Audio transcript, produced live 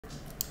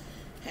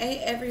Hey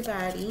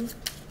everybody.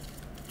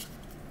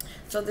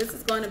 So this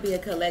is going to be a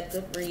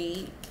collective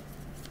read.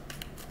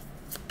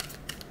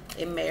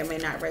 It may or may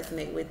not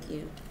resonate with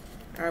you.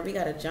 All right, we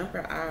got a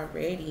jumper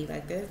already.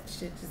 Like that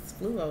shit just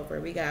flew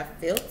over. We got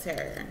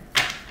filter.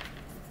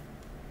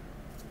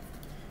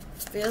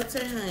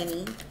 Filter,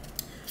 honey.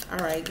 All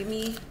right, give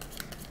me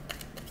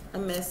a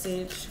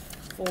message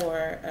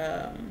for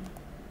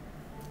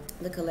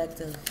the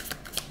collective.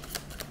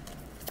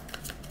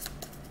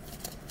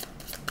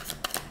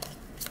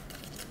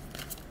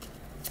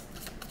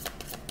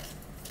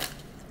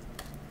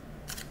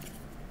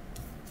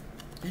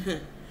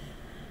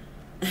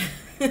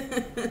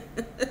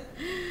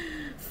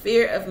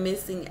 Fear of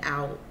missing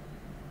out.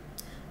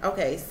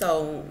 Okay,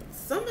 so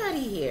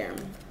somebody here,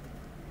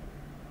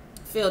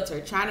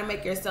 filter, trying to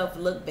make yourself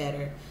look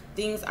better.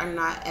 Things are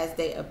not as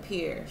they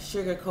appear.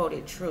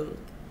 Sugar-coated truth.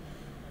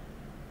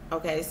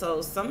 Okay,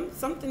 so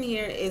something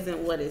here isn't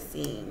what it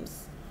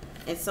seems.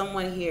 And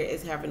someone here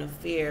is having a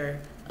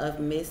fear of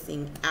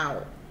missing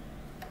out.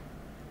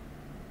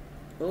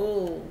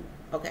 Ooh,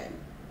 okay.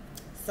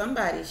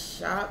 Somebody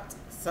shopped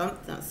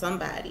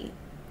somebody.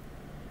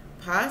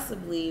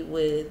 Possibly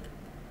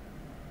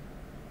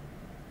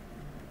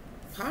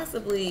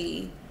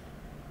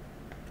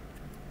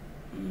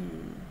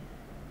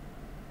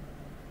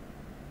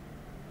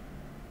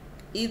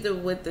either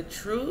with the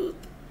truth,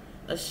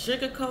 a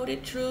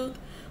sugar-coated truth,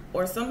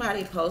 or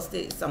somebody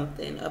posted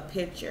something, a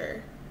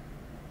picture,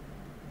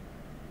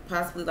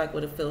 possibly like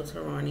with a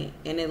filter on it,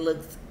 and it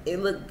looked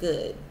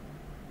good.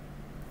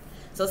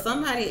 So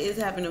somebody is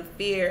having a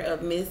fear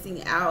of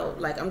missing out.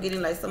 Like I'm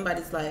getting like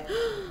somebody's like,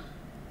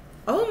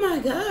 oh my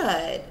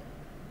God,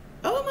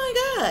 oh my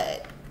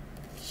God,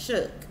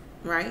 shook,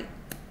 right?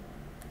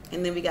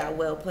 And then we got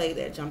well played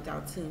that jumped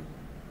out too.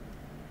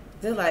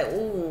 They're like,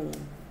 ooh,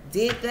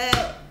 did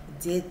that,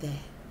 did that.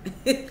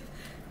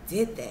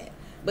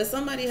 But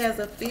somebody has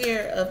a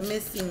fear of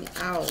missing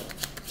out.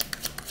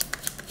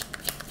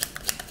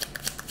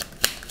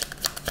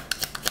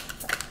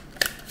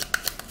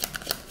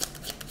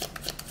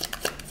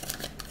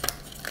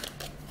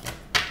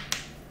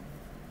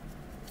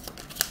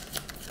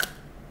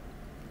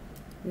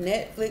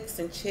 Netflix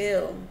and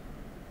chill.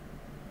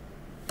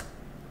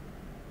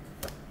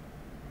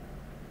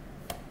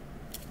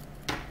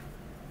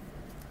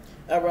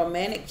 A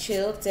romantic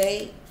chill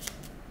date.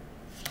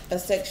 A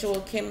sexual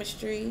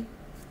chemistry.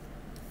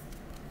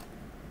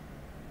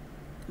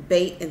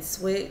 Bait and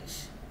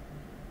switch.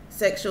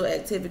 Sexual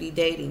activity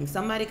dating.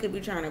 Somebody could be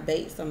trying to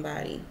bait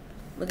somebody.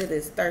 Look at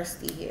this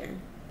thirsty here.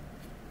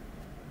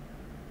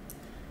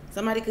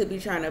 Somebody could be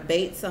trying to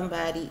bait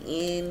somebody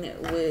in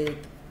with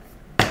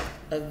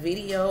a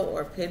video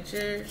or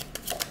picture.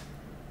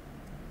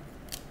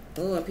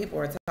 Ooh, and people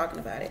are talking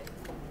about it.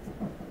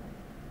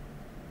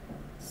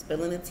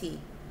 Spilling the tea.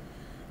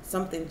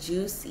 Something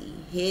juicy,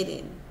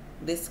 hidden,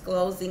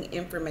 disclosing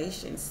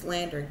information,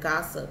 slander,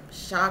 gossip,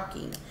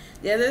 shocking.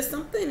 Yeah, there's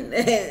something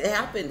that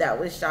happened that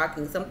was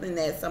shocking. Something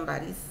that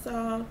somebody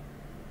saw.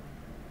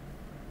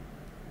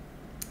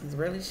 It's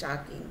really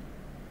shocking.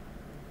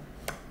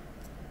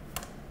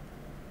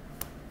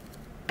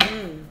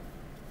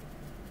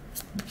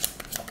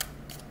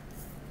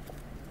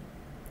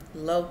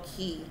 Low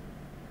key.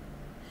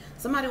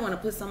 Somebody want to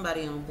put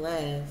somebody on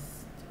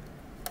blast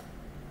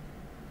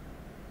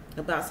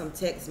about some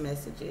text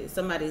messages.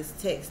 Somebody's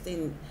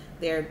texting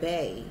their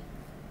bae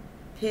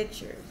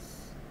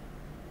pictures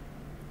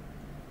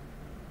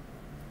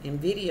and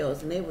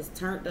videos, and they was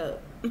turned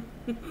up.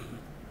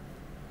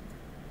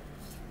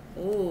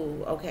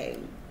 Ooh, okay.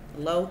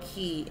 Low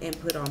key and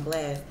put on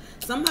blast.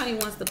 Somebody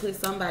wants to put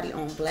somebody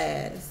on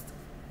blast,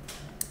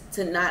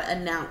 to not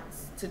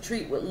announce, to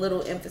treat with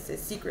little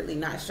emphasis, secretly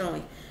not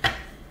showing.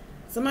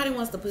 Somebody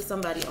wants to put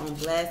somebody on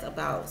blast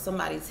about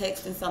somebody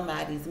texting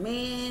somebody's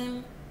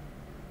man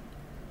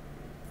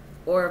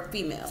or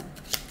female,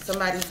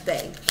 somebody's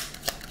bae.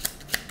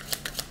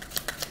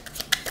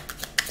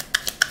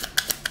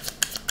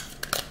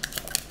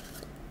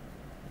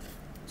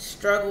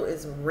 Struggle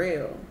is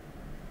real.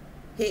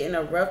 Hitting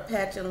a rough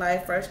patch in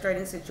life,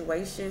 frustrating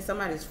situation.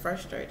 Somebody's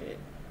frustrated.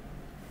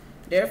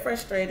 They're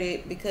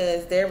frustrated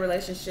because their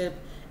relationship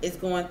is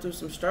going through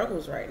some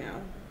struggles right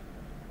now.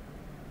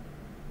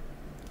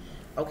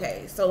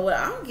 Okay, so what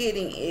I'm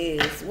getting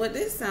is, what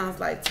this sounds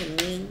like to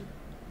me,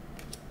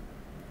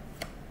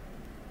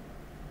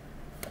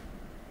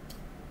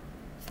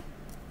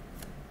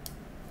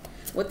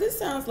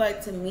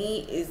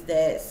 is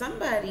that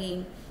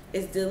somebody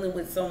is dealing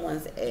with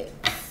someone's ex.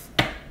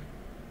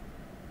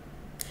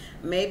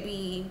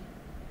 Maybe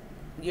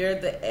you're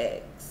the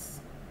ex.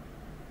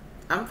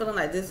 I'm feeling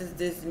like this is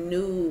the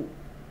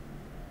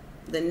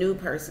new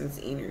person's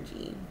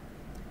energy.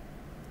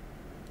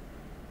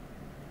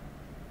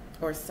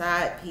 Or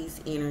side piece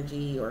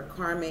energy, or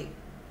karmic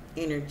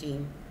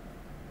energy.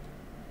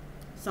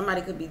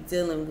 Somebody could be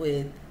dealing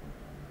with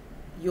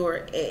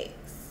your ex.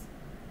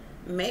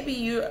 Maybe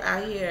you're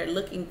out here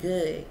looking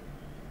good,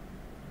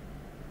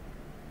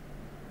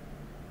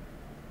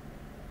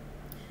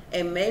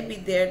 and maybe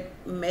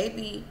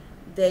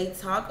they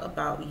talk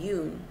about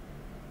you,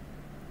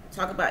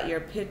 talk about your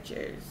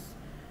pictures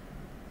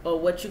or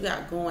what you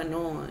got going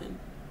on,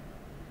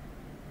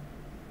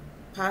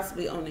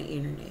 possibly on the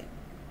internet.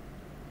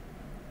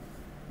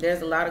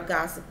 There's a lot of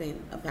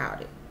gossiping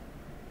about it.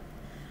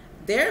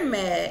 They're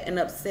mad and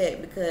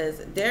upset because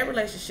their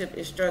relationship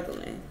is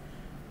struggling.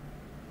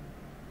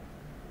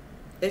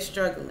 It's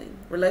struggling.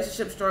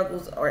 Relationship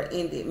struggles are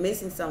ended.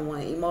 Missing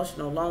someone,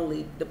 emotional,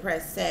 lonely,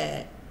 depressed,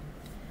 sad.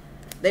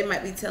 They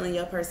might be telling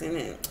your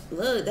person,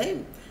 look,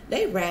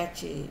 they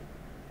ratchet.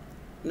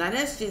 Now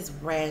that's just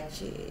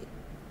ratchet.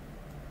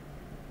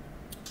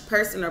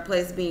 Person or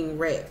place being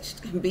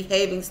wretched,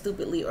 behaving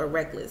stupidly or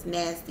reckless,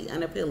 nasty,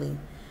 unappealing.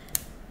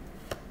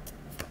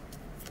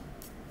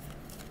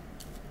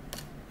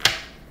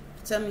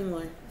 Tell me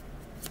more.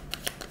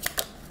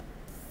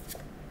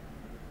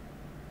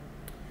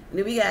 And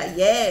then we got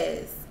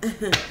yes.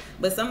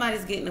 But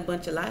somebody's getting a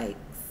bunch of likes.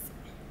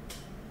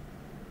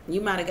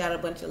 You might have got a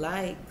bunch of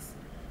likes.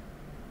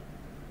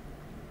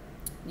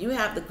 You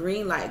have the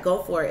green light.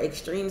 Go for it.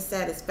 Extreme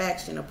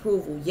satisfaction,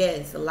 approval,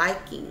 yes,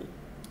 liking.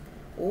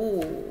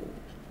 Ooh,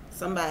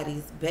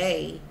 somebody's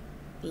bae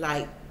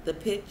like the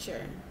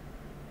picture.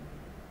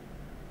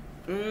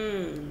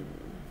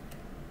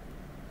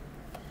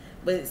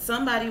 But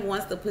somebody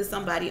wants to put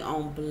somebody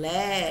on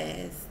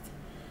blast.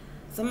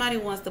 Somebody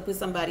wants to put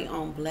somebody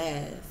on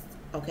blast,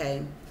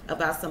 okay,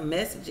 about some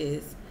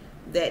messages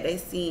that they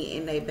see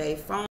in their bae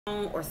phone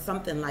or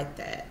something like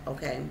that,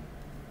 okay?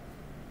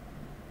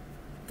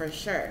 For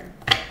sure.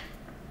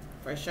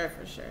 For sure,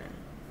 for sure.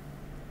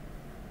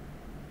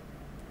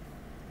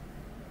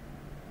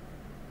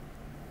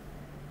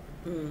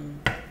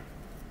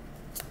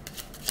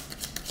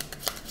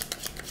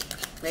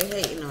 They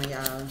hating on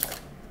y'all.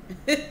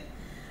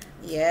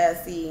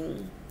 Yeah,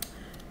 see,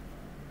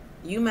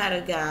 you might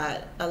have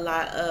got a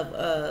lot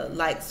of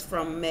likes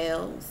from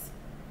males,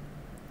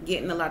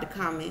 getting a lot of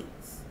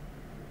comments.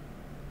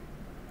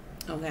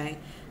 Okay,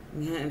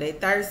 they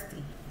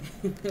thirsty.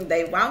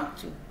 They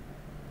want you.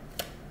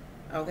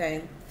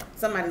 Okay,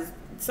 somebody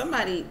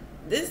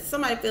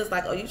feels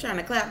like, oh, you trying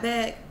to clap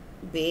back?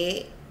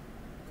 Bet.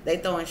 They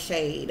throwing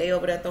shade. They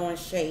over there throwing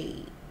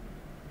shade.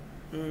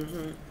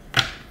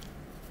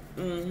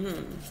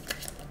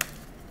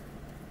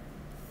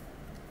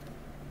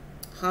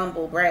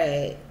 Humble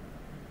brag.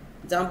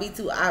 Don't be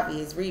too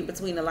obvious. Read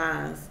between the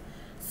lines.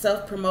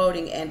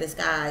 Self-promoting and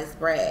disguised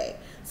brag.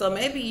 So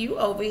maybe you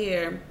over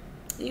here,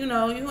 you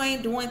know, you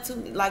ain't doing too,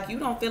 like, you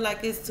don't feel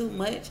like it's too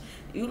much.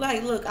 You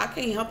like, look, I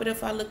can't help it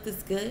if I look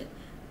this good.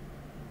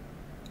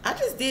 I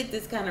just did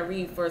this kind of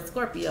read for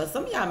Scorpio.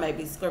 Some of y'all may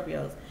be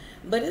Scorpios.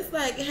 But it's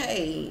like,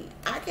 hey,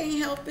 I can't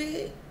help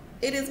it.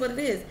 It is what it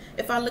is.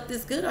 If I look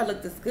this good, I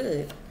look this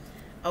good.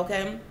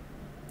 Okay?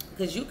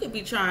 Because you could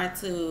be trying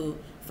to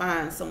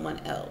find someone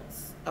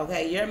else.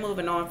 Okay? You're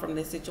moving on from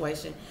this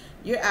situation.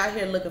 You're out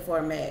here looking for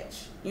a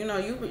match. You know,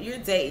 you're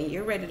dating.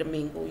 You're ready to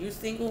mingle. You're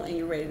single and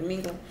you're ready to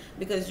mingle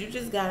because you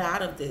just got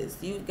out of this.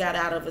 You got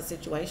out of a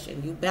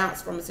situation. You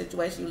bounced from a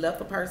situation. You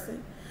left a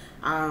person.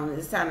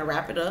 It's time to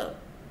wrap it up.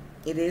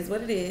 It is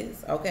what it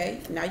is.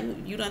 Okay? Now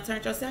you done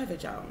turned your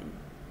savage on.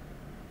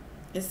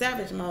 It's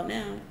savage mode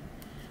now.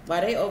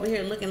 While they over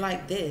here looking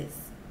like this.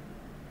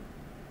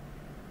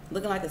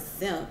 Looking like a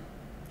simp.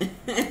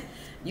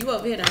 You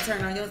over here done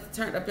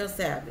turned up your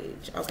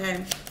savage,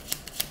 okay?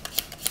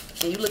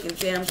 And you looking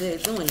damn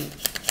good doing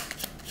it.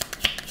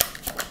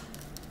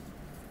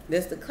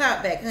 This the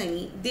clap back,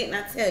 honey. Didn't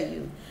I tell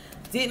you?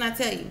 Didn't I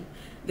tell you?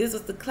 This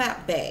was the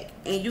clap back.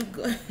 And you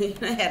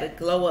done had a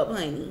glow up,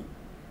 honey.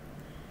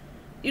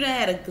 You done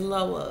had a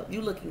glow up.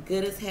 You looking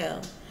good as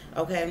hell,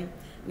 okay?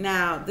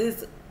 Now,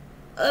 this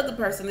other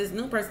person, this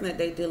new person that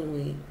they dealing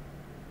with,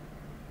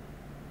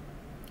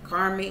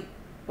 Karmic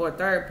or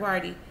third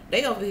party,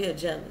 they over here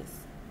jealous.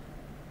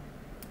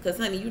 Because,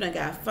 honey, you done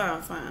got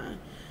fine.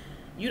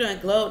 You done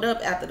glowed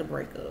up after the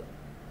breakup.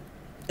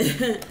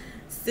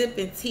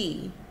 Sipping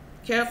tea.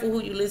 Careful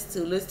who you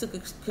listen to. Listen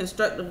to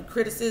constructive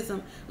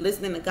criticism.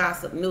 Listening to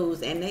gossip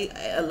news. And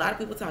a lot of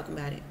people talking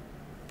about it.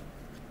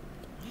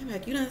 I'm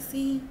like, you done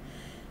seen?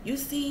 You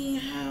seen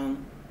how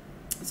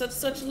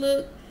such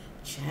look?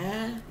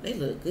 Child, they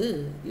look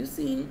good. You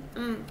see?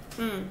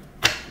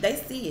 They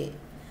see it.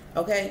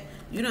 Okay?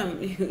 You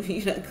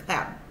done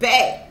clap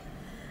back.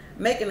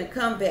 Making a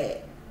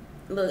comeback.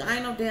 Look, I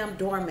ain't no damn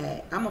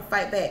doormat. I'm gonna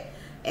fight back.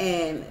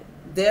 And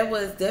there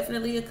was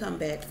definitely a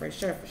comeback for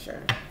sure.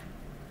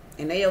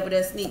 And they over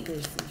there sneak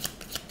dissing.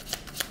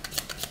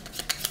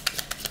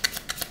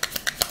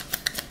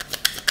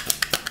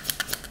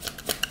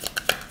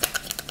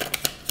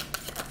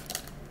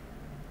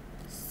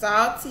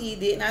 Salty,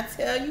 didn't I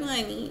tell you,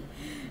 honey?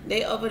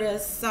 They over there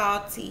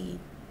salty.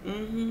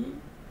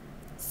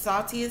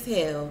 Salty as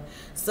hell.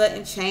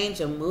 Sudden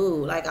change of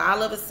mood. Like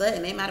all of a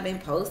sudden, they might have been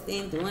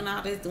posting, doing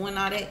all this, doing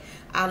all that.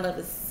 All of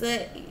a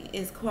sudden,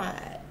 it's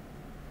quiet.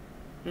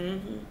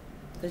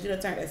 Because you done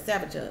turned that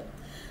savage up.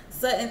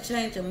 Sudden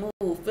change of mood.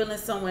 Feeling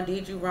someone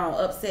did you wrong.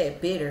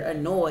 Upset, bitter,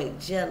 annoyed,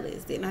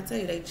 jealous. Didn't I tell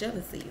you they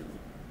jealous of you?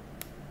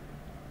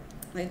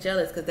 They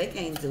jealous because they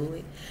can't do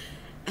it.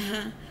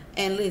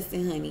 And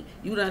listen, honey,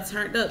 you done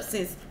turned up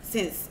since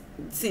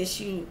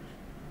you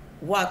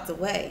walked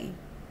away,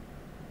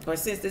 or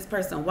since this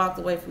person walked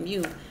away from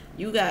you.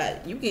 You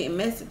getting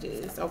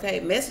messages, okay?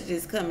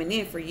 Messages coming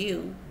in for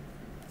you.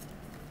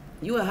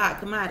 You a hot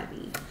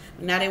commodity.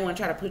 Now they want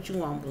to try to put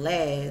you on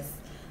blast.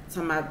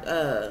 Talking about,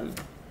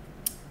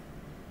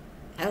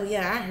 oh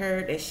yeah, I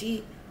heard that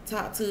she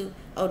talked to.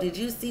 Oh, did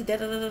you see da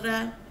da da da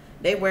da?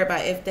 They worry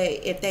about if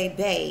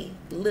they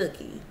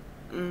looking.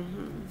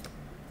 And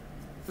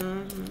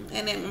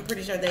then I'm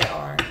pretty sure they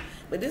are.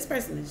 But this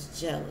person is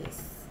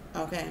jealous.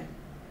 Okay,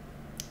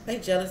 they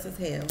jealous as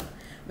hell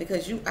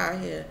because you out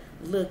here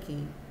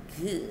looking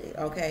good.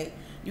 Okay,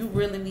 you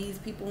reeling these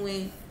people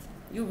in.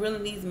 You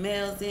reeling these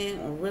males in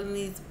or reeling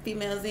these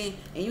females in,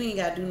 and you ain't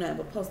gotta do nothing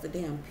but post a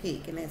damn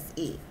pic, and that's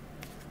it.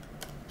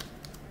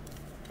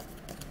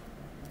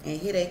 And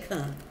here they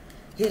come.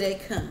 Here they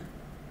come.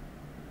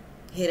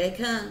 Here they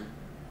come.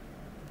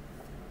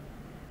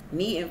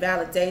 Needing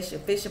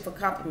validation, fishing for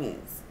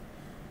compliments.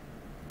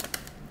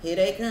 Here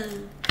they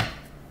come.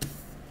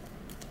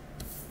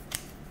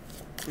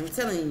 I'm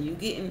telling you,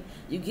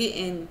 you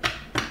getting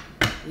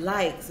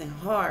likes and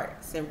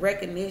hearts and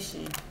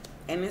recognition.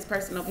 And this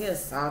person over here is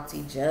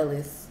salty,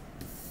 jealous.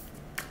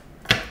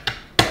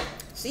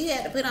 She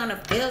had to put on a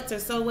filter,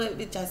 so what?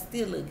 Bitch, I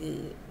still look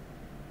good.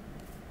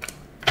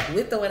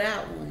 With or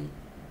without one.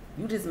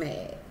 You just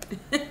mad.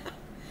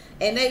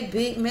 And they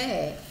big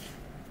mad.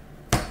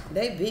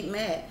 They big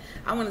mad.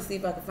 I want to see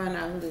if I can find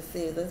out who this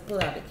is. Let's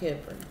pull out the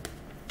Kipper.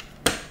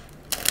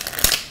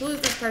 Who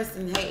is this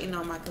person hating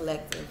on my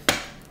collective?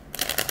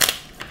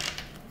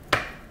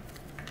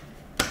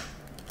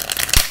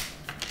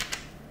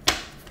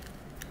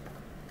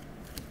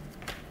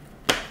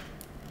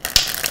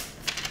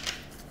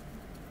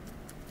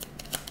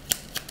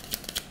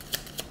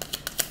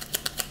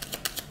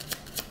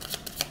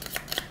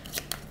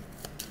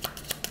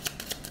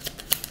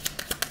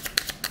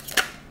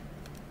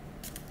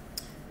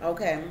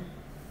 Okay,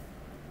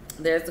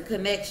 there's a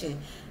connection.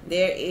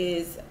 There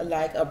is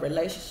like a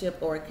relationship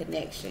or a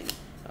connection.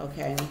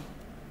 Okay,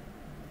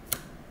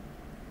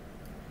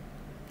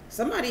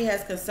 somebody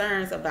has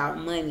concerns about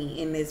money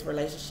in this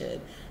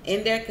relationship.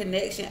 In their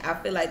connection, I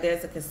feel like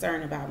there's a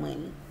concern about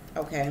money.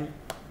 Okay,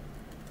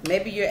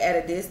 maybe you're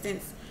at a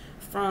distance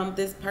from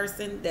this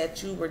person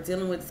that you were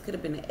dealing with. This could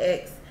have been an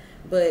ex,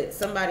 but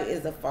somebody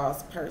is a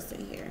false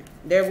person here.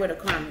 They're with a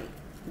karmic.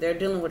 They're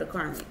dealing with a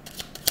karmic.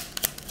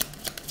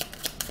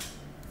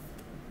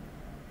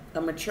 A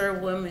mature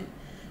woman.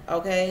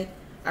 Okay,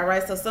 all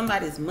right, so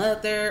somebody's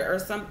mother or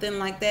something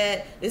like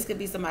that. This could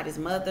be somebody's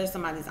mother,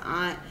 somebody's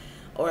aunt,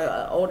 or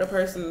an older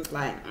person's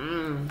like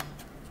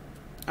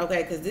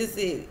okay, because this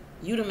is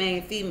you, the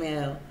main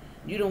female.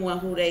 You the one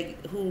who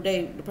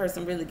the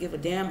person really give a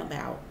damn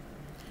about.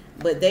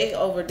 But they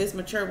over this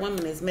mature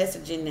woman is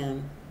messaging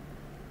them.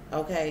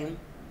 Okay,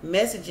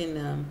 messaging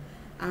them.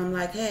 I'm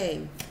like,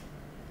 hey,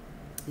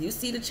 you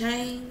see the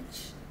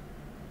change?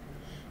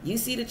 You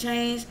see the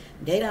change?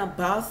 They done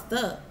bossed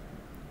up.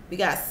 We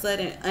got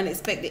sudden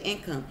unexpected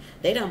income.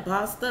 They done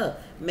bossed up.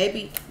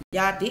 Maybe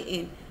y'all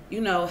didn't,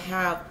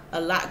 have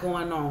a lot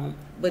going on,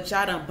 but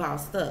y'all done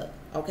bossed up.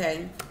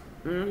 Okay?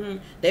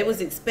 They was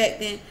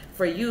expecting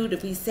for you to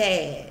be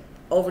sad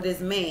over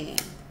this man.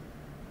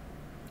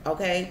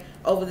 Okay?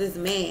 Over this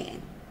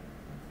man.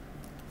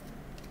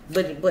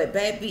 But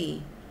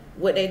baby,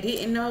 what they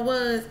didn't know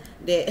was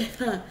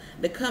that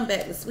the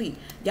comeback was sweet.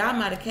 Y'all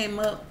might have came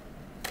up,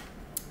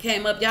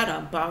 y'all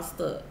done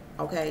bossed up.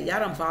 Okay, y'all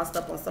done bossed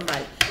up on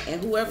somebody.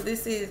 And whoever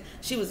this is,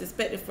 she was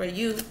expecting for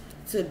you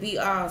to be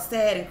all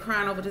sad and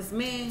crying over this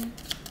man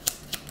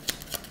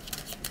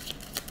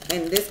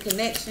and this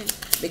connection,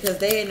 because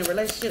they in a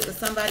relationship with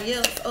somebody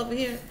else over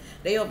here.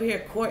 They over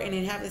here courting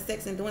and having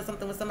sex and doing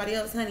something with somebody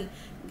else, honey.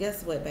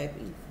 Guess what,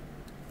 baby?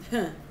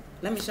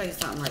 Let me show you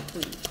something right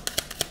quick.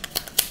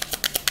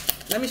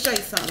 Let me show you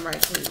something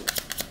right quick.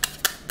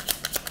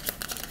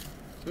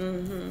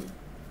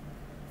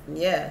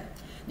 Yeah.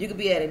 You could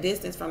be at a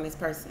distance from this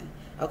person.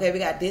 Okay, we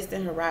got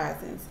distant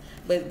horizons.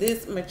 But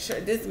this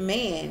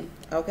man,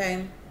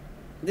 okay,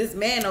 this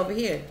man over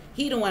here,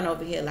 he the one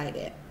over here like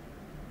that.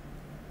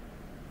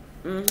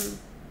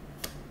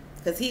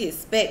 Because he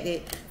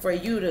expected for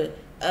you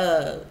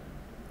to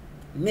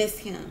miss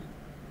him,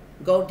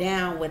 go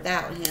down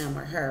without him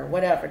or her,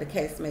 whatever the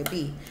case may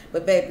be.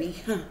 But baby,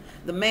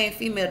 the main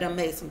female done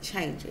made some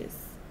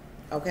changes.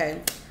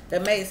 Okay, they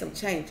made some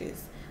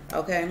changes.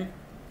 Okay.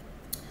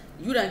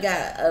 You done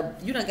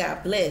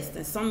got blessed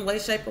in some way,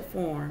 shape, or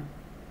form.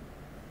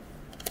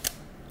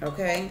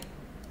 Okay?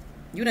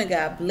 You done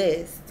got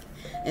blessed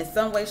in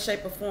some way,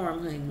 shape, or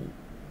form, honey.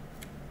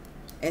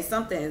 And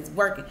something is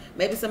working.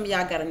 Maybe some of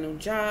y'all got a new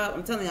job.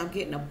 I'm telling you, I'm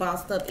getting a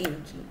bossed up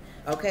energy.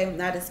 Okay?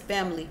 Not his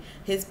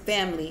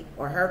family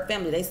or her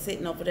family. They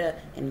sitting over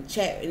there in the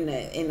chat in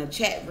the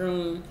chat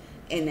room,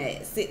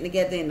 and sitting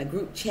together in the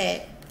group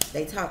chat.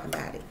 They talking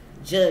about it,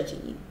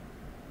 judging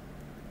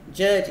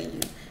you.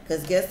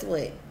 Because guess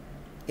what?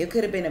 It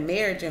could have been a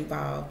marriage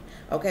involved,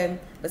 okay?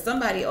 But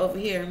somebody over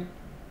here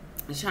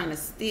is trying to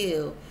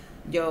steal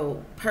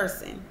your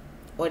person,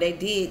 or they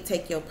did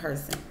take your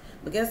person.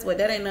 But guess what?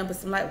 That ain't nothing but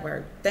some light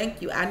work.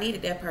 Thank you. I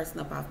needed that person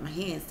up off my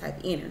hands type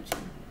energy.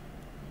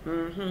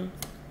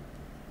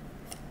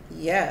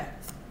 Yeah.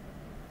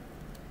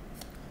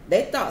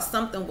 They thought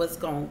something was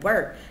gonna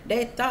work.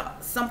 They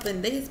thought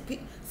something.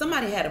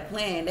 Somebody had a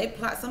plan.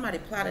 Somebody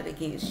plotted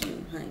against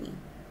you, honey.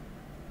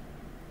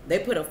 They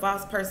put a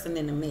false person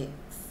in the mix.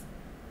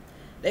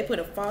 They put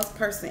a false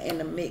person in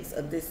the mix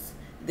of this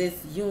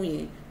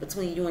union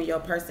between you and your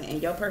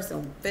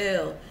person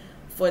fell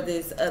for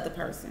this other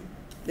person.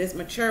 This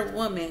mature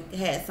woman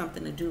had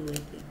something to do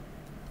with it.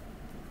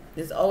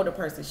 This older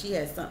person, she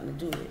had something to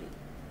do with it.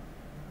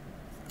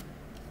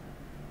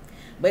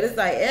 But it's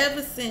like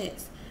ever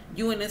since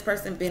you and this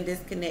person been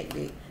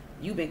disconnected,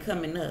 you've been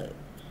coming up.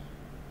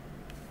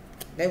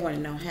 They want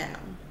to know how.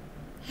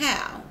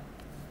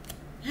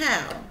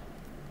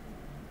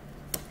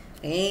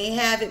 They ain't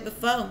have it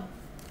before.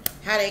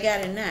 How they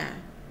got it now?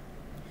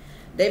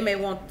 They may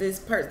want this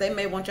person. They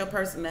may want your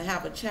person to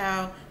have a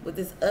child with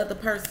this other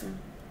person.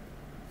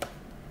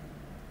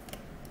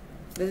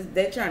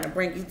 They're trying to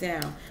bring you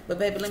down. But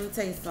baby, let me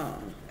tell you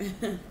something.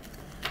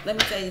 Let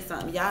me tell you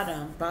something. Y'all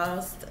done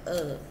bossed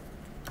up.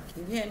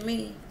 You hear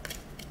me?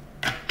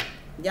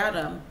 Y'all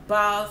done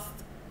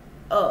bossed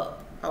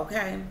up.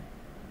 Okay?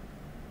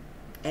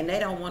 And they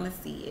don't want to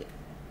see it.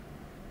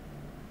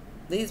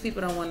 These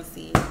people don't want to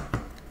see it.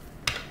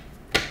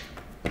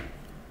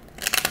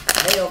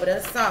 They over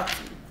there salty.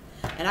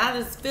 And I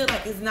just feel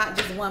like it's not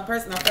just one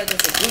person. I feel like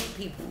it's a group of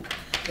people.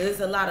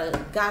 There's a lot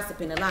of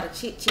gossiping, a lot of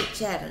chit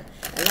chatter,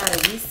 a lot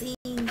of you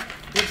seen,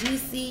 did you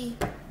see,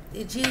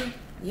 did you?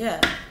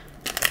 Yeah.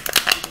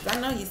 I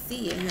know you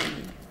see it,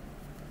 honey.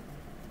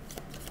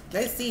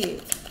 They see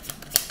it.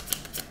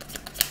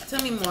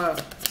 Tell me more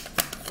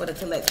for the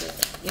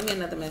collective. Give me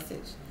another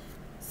message.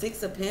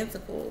 6 of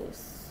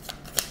Pentacles.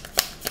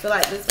 I feel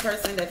like this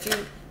person that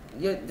you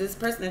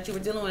were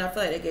dealing with, I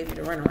feel like they gave you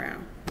the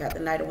runaround. Got the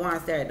Knight of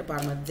Wands there at the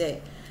bottom of the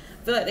deck.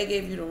 I feel like they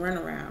gave you the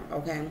runaround,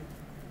 okay?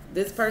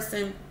 This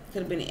person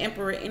could have been an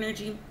Emperor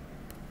energy.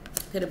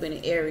 Could have been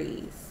an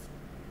Aries.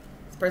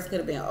 This person could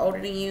have been older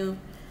than you.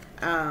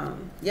 Yeah,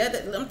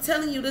 I'm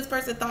telling you, this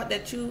person thought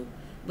that you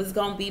was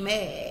going to be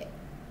mad.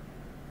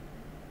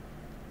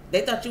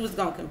 They thought you was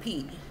going to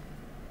compete.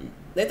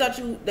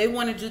 They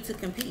wanted you to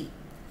compete,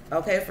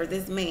 okay, for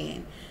this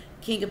man.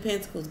 King of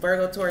Pentacles,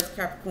 Virgo, Taurus,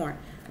 Capricorn.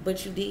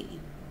 But you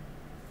didn't.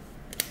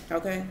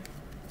 Okay?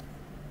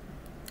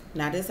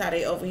 Now this how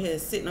they over here,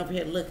 sitting over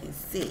here looking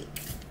sick.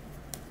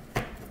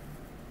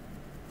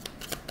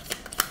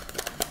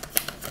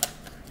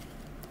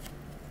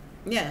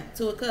 Yeah,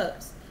 2 of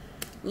Cups.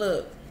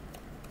 Look,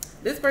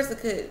 this person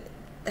could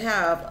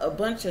have a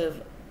bunch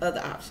of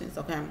other options,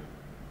 okay?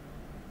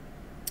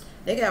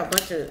 They got a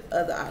bunch of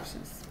other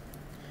options.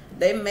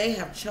 They may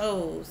have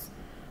chose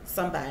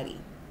somebody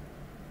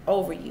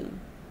over you.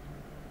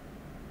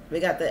 We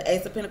got the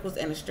Ace of Pentacles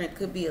and the Strength.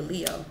 Could be a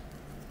Leo.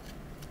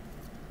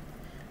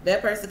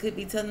 That person could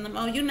be telling them,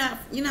 "Oh, you're not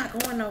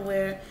going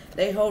nowhere."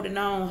 They holding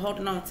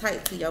on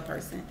tight to your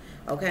person.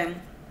 Okay,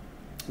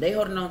 they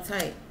holding on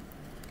tight.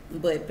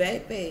 But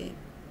baby,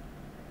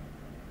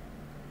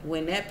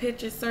 when that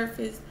picture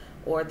surfaced,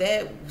 or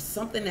that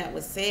something that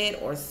was said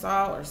or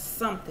saw or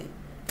something,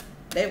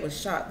 they was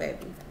shocked,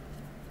 baby.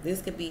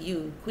 This could be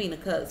you, Queen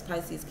of Cups,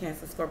 Pisces,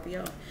 Cancer,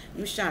 Scorpio.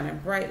 You shining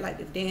bright like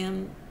the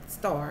damn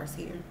stars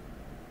here.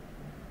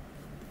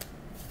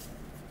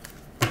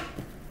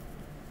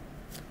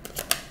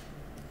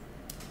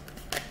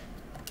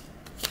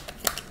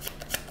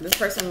 This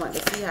person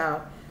wanted to see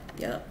how,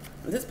 yep.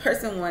 This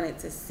person wanted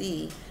to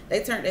see,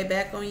 they turned their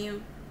back on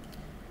you,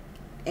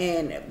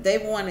 and they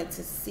wanted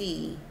to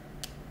see,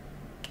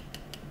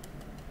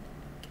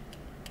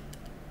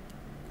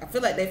 I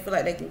feel like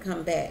they can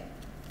come back.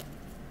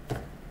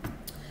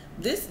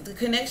 The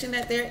connection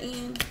that they're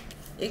in,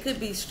 it could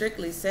be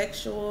strictly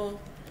sexual,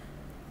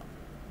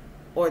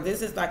 or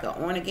this is like an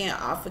on again,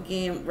 off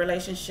again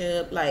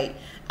relationship. Like,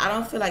 I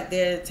don't feel like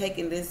they're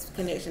taking this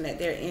connection that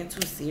they're in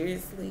too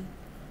seriously.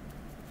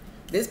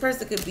 This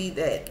person could be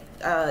that,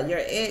 your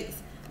ex,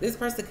 this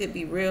person could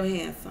be real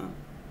handsome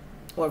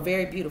or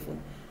very beautiful.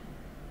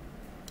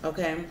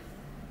 Okay?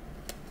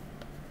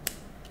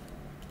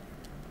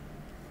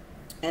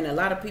 And a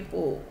lot of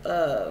people,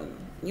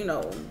 you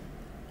know,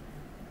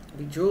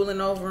 be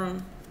drooling over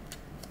them.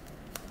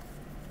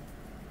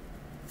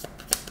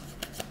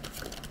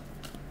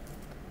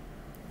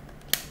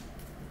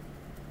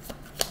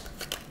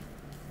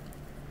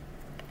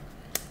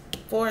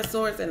 Four of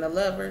Swords and the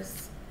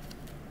Lovers.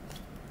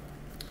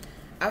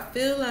 I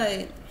feel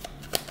like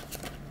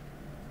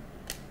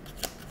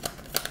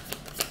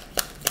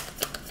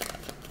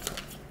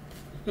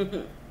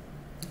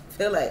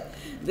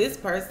this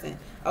person,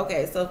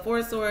 okay, so Four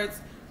of Swords,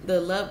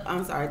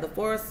 the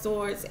Four of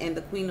Swords and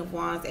the Queen of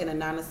Wands and the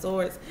Nine of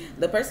Swords.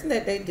 The person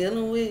that they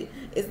dealing with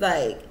is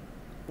like,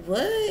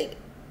 what?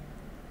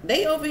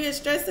 They over here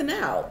stressing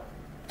out.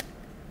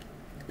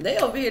 They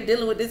over here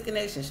dealing with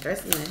disconnection,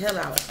 stressing the hell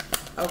out.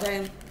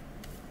 Okay?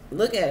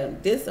 Look at them.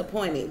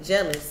 Disappointed,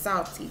 jealous,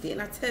 salty.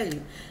 Didn't I tell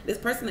you? This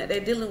person that they're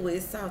dealing with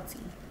is salty.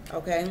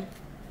 Okay?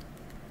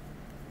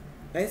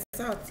 They're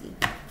salty.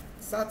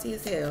 Salty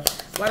as hell.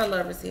 Why the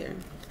Lovers here?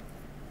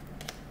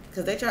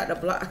 Because they tried to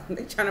block.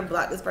 They trying to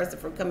block this person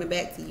from coming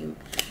back to you.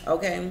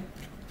 Okay?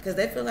 Because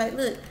they feel like,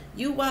 look,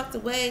 you walked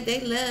away.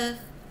 They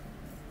left.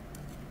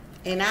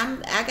 And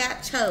I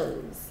got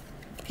chose.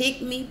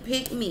 Pick me,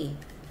 pick me.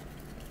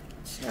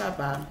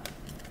 Shabba.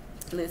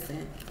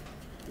 Listen.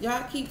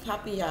 Y'all keep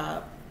popping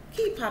y'all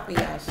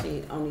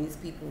shit on these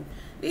people.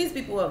 These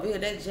people are real.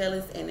 They're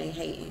jealous and they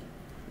hating.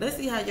 Let's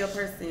see how your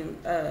person,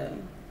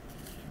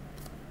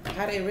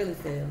 how they really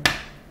feel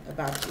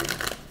about you.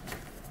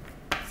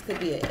 This could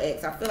be an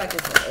ex. I feel like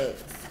it's an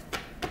ex.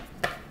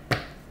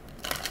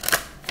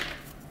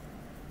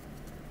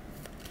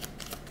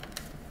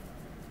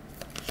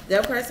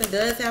 That person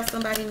does have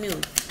somebody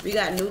new. We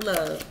got new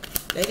love.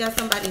 They got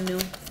somebody new.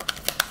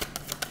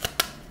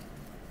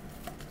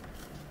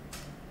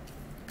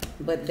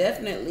 But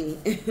definitely,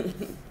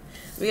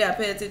 we got to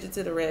pay attention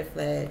to the red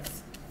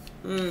flags.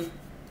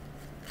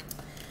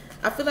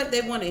 I feel like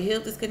they want to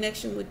heal this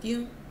connection with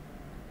you.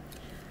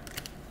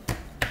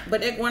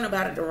 But they're going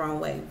about it the wrong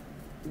way.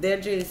 They're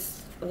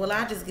just, well,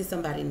 I'll just get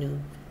somebody new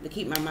to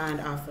keep my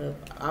mind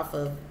off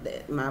of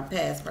my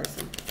past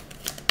person.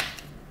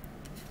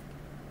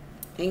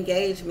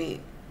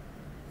 Engagement.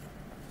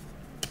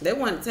 They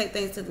want to take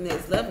things to the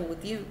next level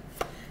with you.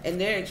 And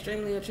they're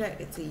extremely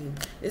attracted to you.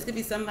 This could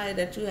be somebody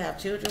that you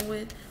have children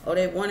with, or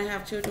they want to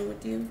have children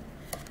with you.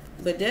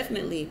 But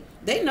definitely,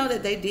 they know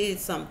that they did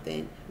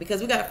something,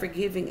 because we got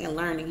forgiving and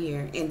learning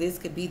here, and this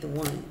could be the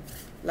one.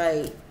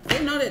 Like,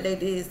 they know that they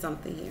did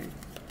something here.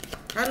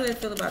 How do they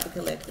feel about the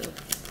collective?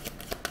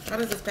 How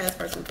does this past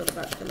person feel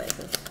about the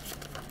collective?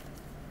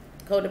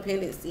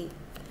 Codependency.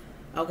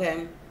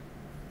 Okay.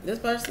 This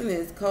person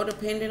is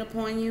codependent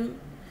upon you,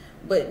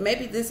 but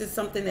maybe this is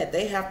something that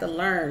they have to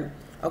learn.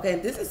 Okay,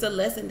 this is a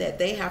lesson that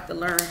they have to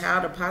learn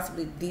how to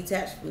possibly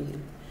detach from you.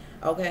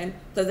 Okay,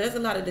 because there's a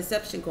lot of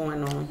deception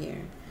going on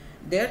here.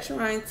 They're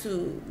trying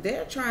to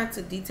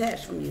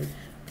detach from you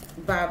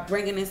by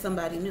bringing in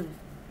somebody new.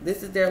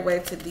 This is their way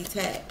to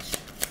detach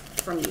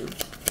from you.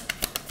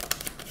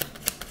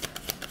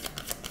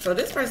 So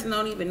this person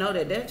don't even know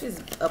that they're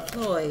just a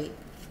ploy.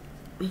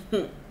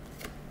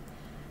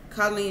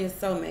 Calling your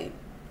soulmate.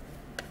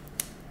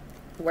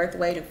 Worth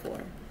waiting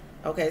for.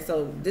 Okay,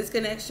 so this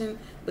connection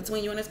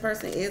between you and this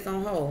person is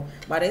on hold.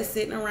 While they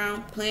sitting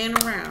around, playing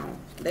around.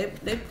 They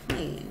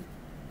playing.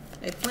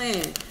 They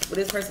playing with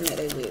this person that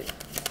they with.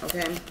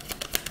 Okay?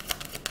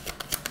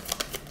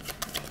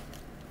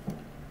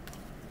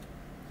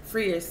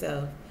 Free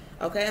yourself.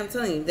 Okay, I'm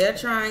telling you, they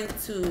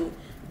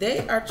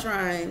are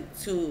trying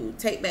to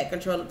take back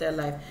control of their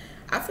life.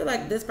 I feel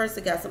like this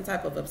person got some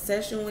type of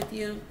obsession with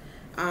you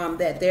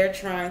that they're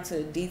trying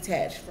to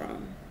detach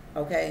from.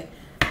 Okay?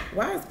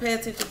 Why is pay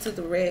attention to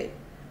the red?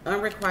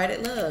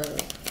 Unrequited love.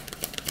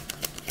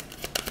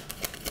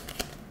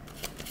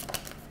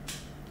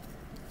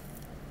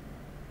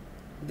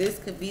 This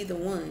could be the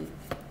one.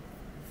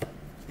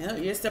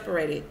 You're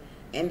separated.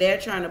 And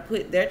I'm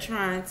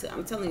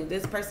telling you,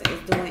 this person is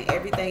doing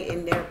everything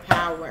in their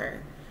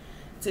power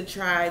to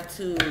try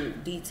to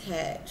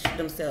detach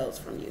themselves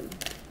from you.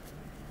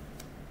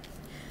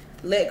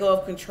 Let go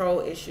of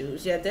control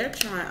issues. Yeah, they're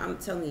trying, I'm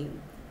telling you,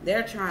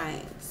 they're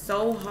trying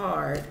so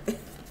hard.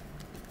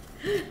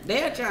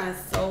 They're trying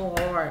so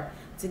hard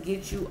to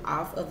get you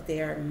off of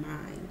their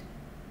mind.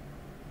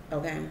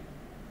 Okay?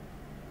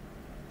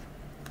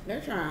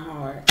 They're trying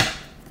hard.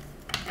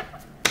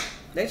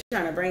 They're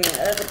trying to bring in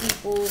other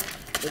people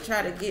to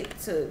try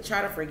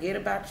to forget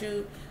about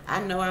you.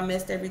 I know I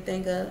messed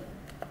everything up.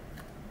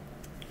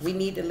 We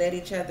need to let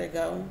each other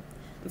go.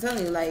 I'm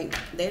telling you, like,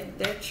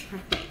 they're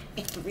trying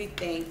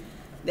everything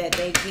that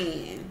they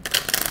can.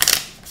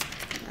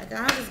 Like,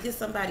 I'll just get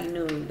somebody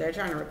new. They're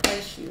trying to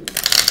replace you.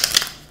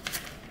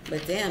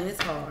 But damn,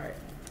 it's hard.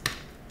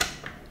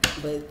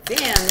 But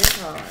damn,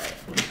 it's hard.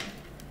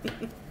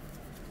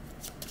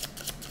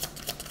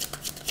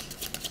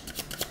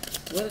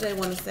 What do they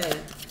want to say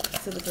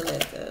to the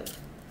collective?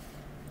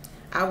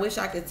 I wish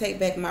I could take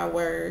back my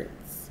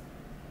words.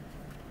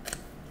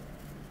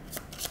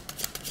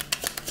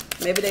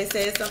 Maybe they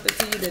said something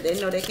to you that they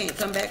know they can't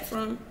come back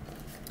from.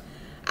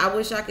 I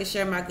wish I could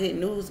share my good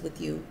news with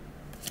you.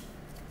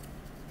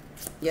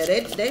 Yeah,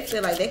 they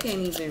feel like they can't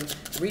even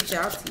reach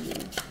out to you.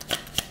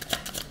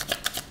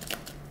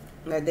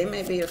 Like, they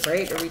may be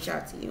afraid to reach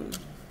out to you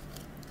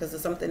because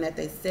of something that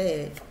they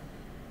said.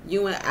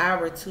 You and I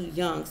were too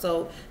young.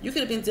 So you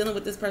could have been dealing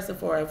with this person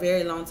for a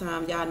very long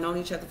time. Y'all known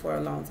each other for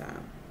a long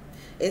time.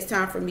 It's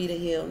time for me to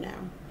heal now.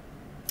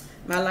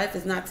 My life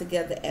is not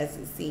together as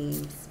it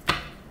seems.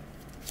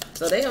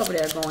 So they over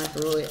there going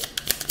through it.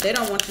 They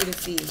don't want you to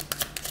see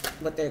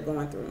what they're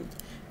going through.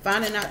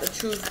 Finding out the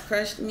truth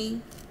crushed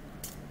me.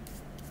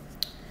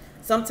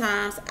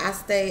 Sometimes I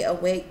stay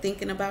awake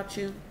thinking about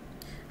you.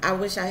 I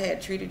wish I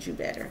had treated you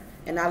better.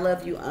 And I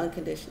love you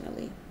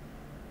unconditionally.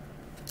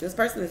 This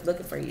person is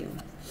looking for you.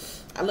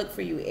 I look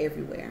for you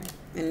everywhere.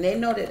 And they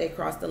know that they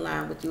crossed the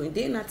line with you. And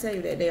didn't I tell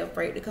you that they're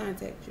afraid to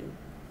contact you?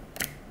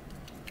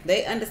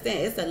 They understand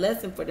it's a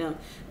lesson for them.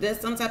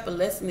 There's some type of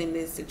lesson in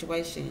this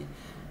situation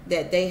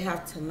that they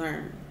have to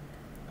learn.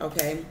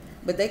 Okay?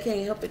 But they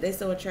can't help it. They're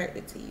so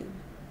attracted to you.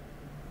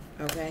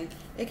 Okay?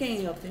 They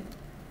can't help it.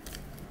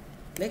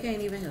 They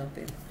can't even help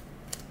it.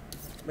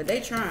 But they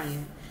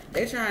trying.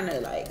 They're trying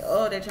to like,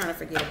 oh, they're trying to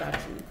forget about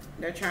you.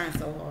 They're trying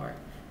so hard.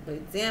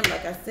 But damn,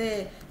 like I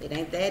said, it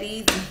ain't that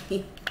easy.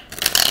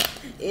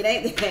 It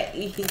ain't that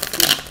easy.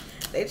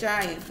 They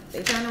trying.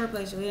 They trying to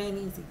replace you. It ain't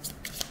easy.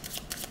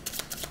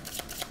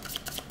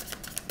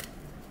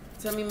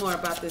 Tell me more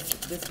about this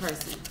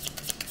person.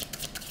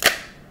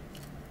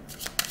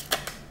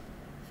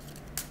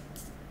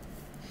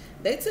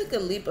 They took a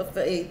leap of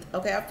faith.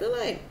 Okay, I feel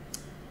like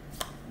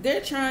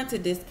they're trying to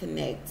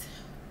disconnect.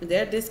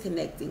 They're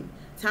disconnecting.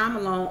 Time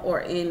alone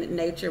or in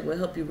nature will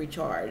help you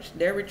recharge.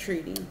 They're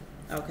retreating.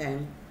 Okay.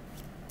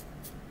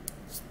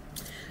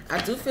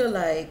 I do feel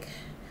like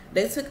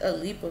they took a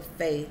leap of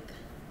faith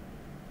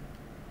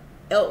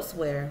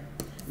elsewhere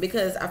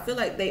because I feel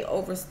like they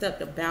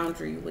overstepped a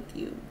boundary with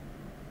you.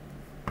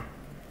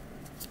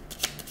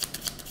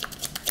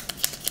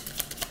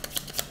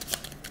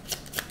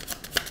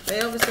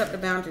 They overstepped the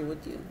boundary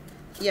with you.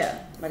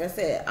 Yeah, like I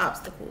said,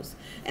 obstacles.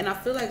 And I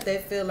feel like they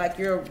feel like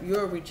you'll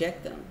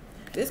reject them.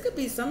 This could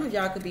be, some of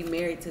y'all could be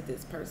married to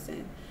this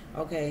person,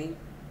 okay?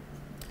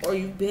 Or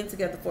you've been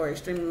together for an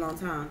extremely long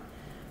time.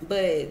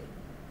 But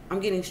I'm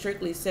getting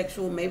strictly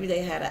sexual. Maybe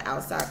they had an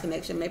outside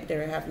connection. Maybe they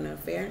were having an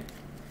affair.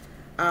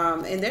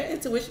 And their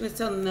intuition is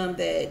telling them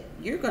that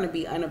you're going to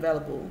be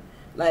unavailable.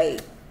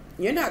 Like,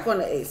 you're not going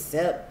to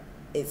accept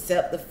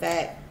the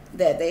fact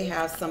that they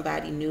have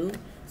somebody new.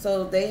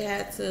 So they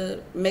had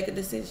to make a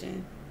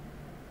decision.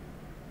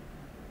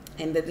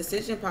 And the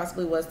decision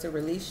possibly was to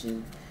release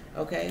you,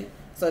 okay?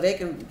 So they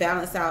can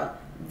balance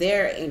out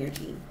their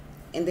energy.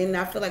 And then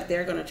I feel like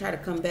they're going to try to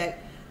come back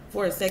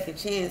for a second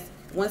chance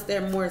once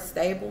they're more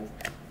stable.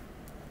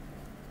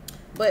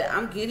 But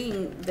I'm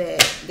getting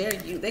that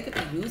they could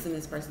be using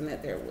this person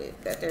that they're with,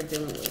 that they're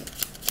dealing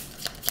with.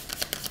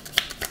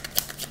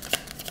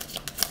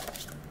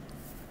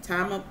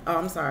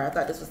 I'm sorry. I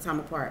thought this was time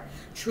apart.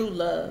 True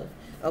love.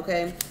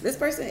 Okay, this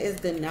person is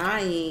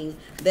denying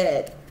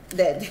that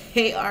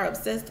they are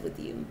obsessed with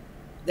you.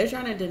 They're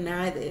trying to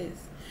deny this.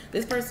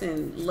 This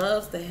person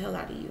loves the hell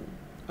out of you.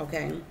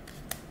 Okay.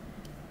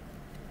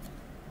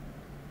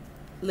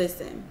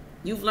 Listen,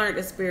 you've learned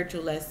a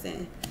spiritual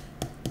lesson.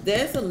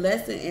 There's a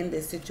lesson in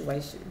this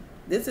situation.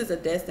 This is a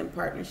destined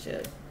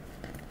partnership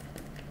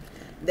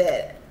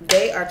that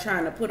they are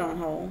trying to put on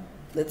hold.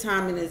 The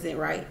timing isn't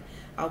right.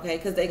 Okay,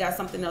 because they got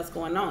something else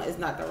going on. It's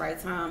not the right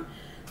time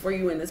for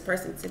you and this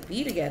person to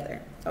be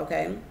together.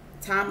 Okay,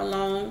 time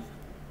alone.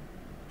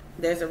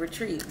 There's a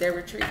retreat. They're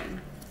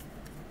retreating.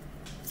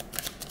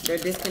 They're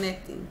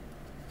disconnecting.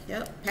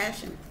 Yep,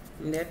 passion.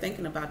 And they're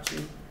thinking about you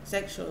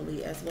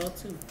sexually as well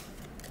too.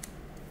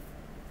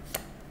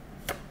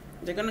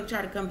 They're gonna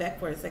try to come back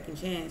for a second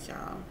chance,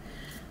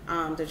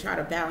 y'all. To try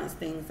to balance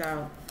things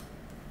out.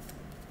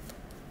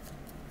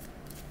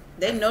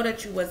 They know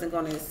that you wasn't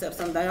gonna accept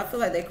something. I feel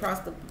like they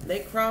crossed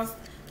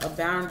a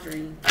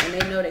boundary, and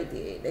they know they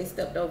did. They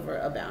stepped over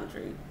a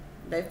boundary.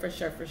 They for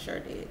sure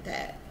did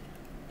that.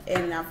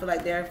 And I feel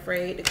like they're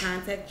afraid to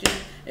contact you.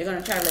 They're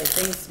gonna try to let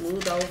things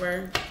smooth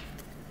over.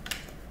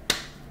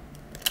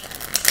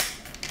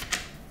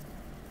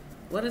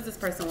 What does this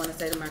person want to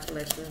say to my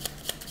collective?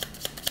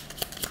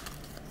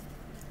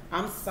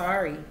 I'm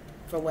sorry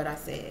for what I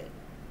said.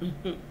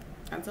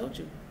 I told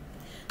you.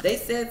 They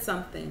said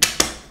something.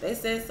 They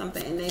said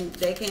something, and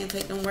they can't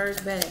take them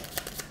words back.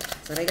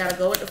 So they got to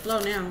go with the flow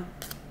now.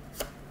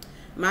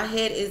 My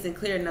head isn't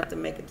clear enough to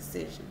make a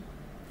decision.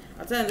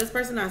 I'm telling you, this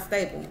person not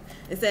stable.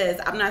 It says,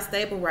 I'm not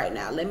stable right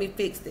now. Let me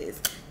fix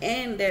this.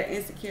 And they're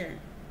insecure.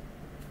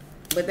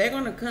 But they're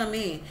going to come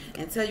in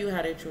and tell you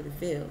how they truly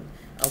feel.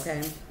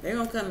 Okay? They're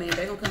going to come in.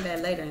 They're going to come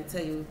back later and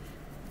tell you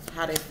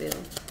how they feel.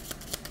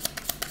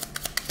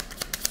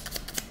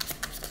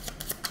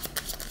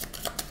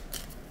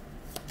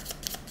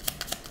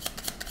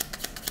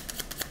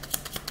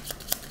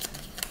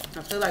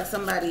 I feel like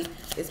somebody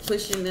is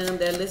pushing them.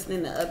 They're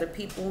listening to other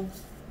people.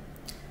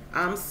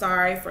 I'm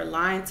sorry for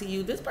lying to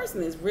you. This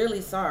person is really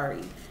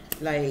sorry.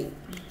 Like,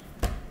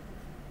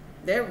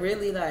 they're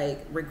really,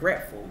 like,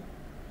 regretful.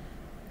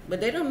 But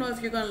they don't know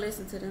if you're going to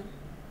listen to them.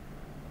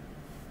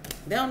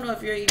 They don't know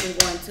if you're even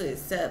going to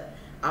accept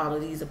all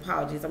of these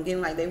apologies. I'm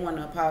getting like they want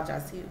to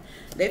apologize to you.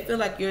 They feel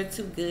like you're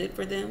too good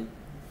for them.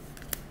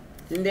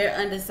 And they're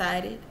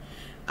undecided.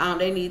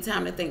 They need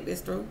time to think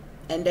this through.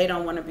 And they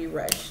don't want to be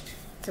rushed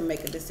to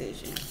make a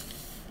decision.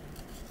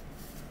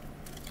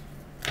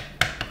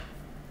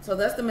 So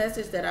that's the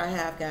message that I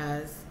have,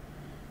 guys.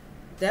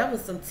 That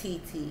was some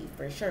tea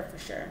for sure,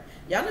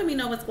 Y'all let me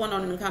know what's going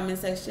on in the comment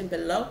section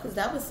below, because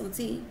that was some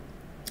tea.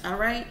 All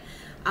right.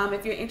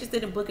 If you're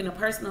interested in booking a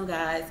personal,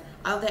 guys,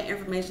 all that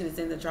information is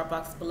in the drop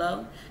box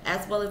below.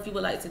 As well, if you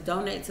would like to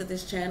donate to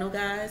this channel,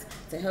 guys,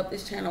 to help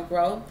this channel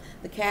grow,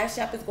 the Cash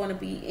App is going to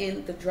be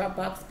in the drop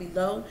box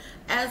below.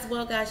 As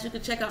well, guys, you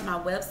can check out my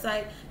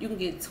website. You can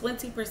get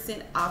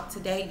 20% off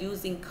today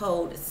using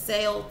code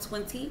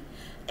SALE20,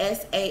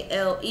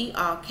 SALE,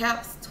 all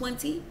caps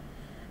 20.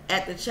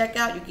 At the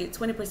checkout, you get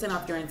 20%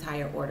 off your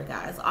entire order,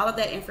 guys. All of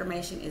that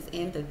information is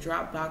in the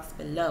drop box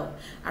below.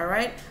 All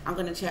right, I'm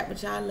going to chat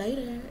with y'all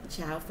later.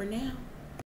 Ciao for now.